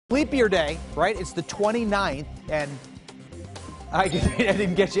Leap year day, right? It's the 29th, and I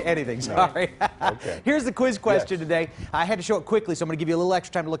didn't get you anything, sorry. Okay. Here's the quiz question Yes. today. I had to show it quickly, so I'm going to give you a little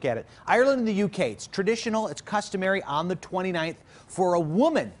extra time to look at it. Ireland and the UK, it's traditional, it's customary on the 29th for a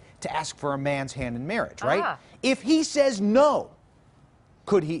woman to ask for a man's hand in marriage, right? Ah. If he says no,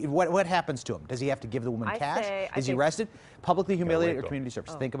 could he? What happens to him? Does he have to give the woman I cash? Is he think- arrested, publicly humiliated, or wait, community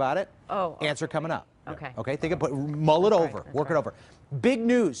service? Oh. Think about it. Oh, okay. Answer coming up. Okay. Okay. Think about, mull it That's over, right, work that's it over. Big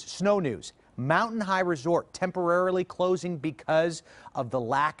news, snow news. Mountain High Resort temporarily closing because of the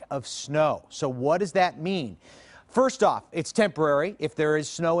lack of snow. So what does that mean? First off, it's temporary. If there is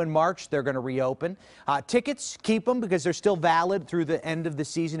snow in March, they're going to reopen. Tickets, keep them because they're still valid through the end of the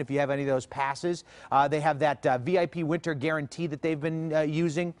season if you have any of those passes. They have that VIP winter guarantee that they've been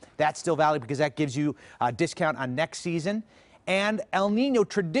using. That's still valid because that gives you a discount on next season. And El Nino,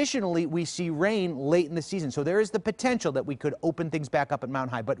 traditionally, we see rain late in the season. So there is the potential that we could open things back up at Mountain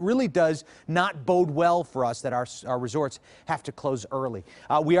High, but really does not bode well for us that our resorts have to close early.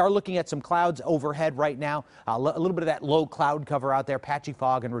 We are looking at some clouds overhead right now, a little bit of that low cloud cover out there, patchy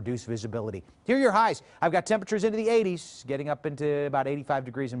fog and reduced visibility. Here are your highs. I've got temperatures into the 80s, getting up into about 85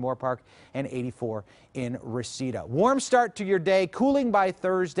 degrees in Moore Park and 84 in Reseda. Warm start to your day, cooling by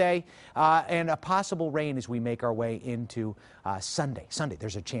Thursday, and a possible rain as we make our way into Sunday.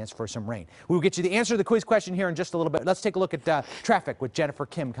 There's a chance for some rain. We'll get you the answer to the quiz question here in just a little bit. Let's take a look at traffic with Jennifer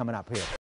Kim coming up here.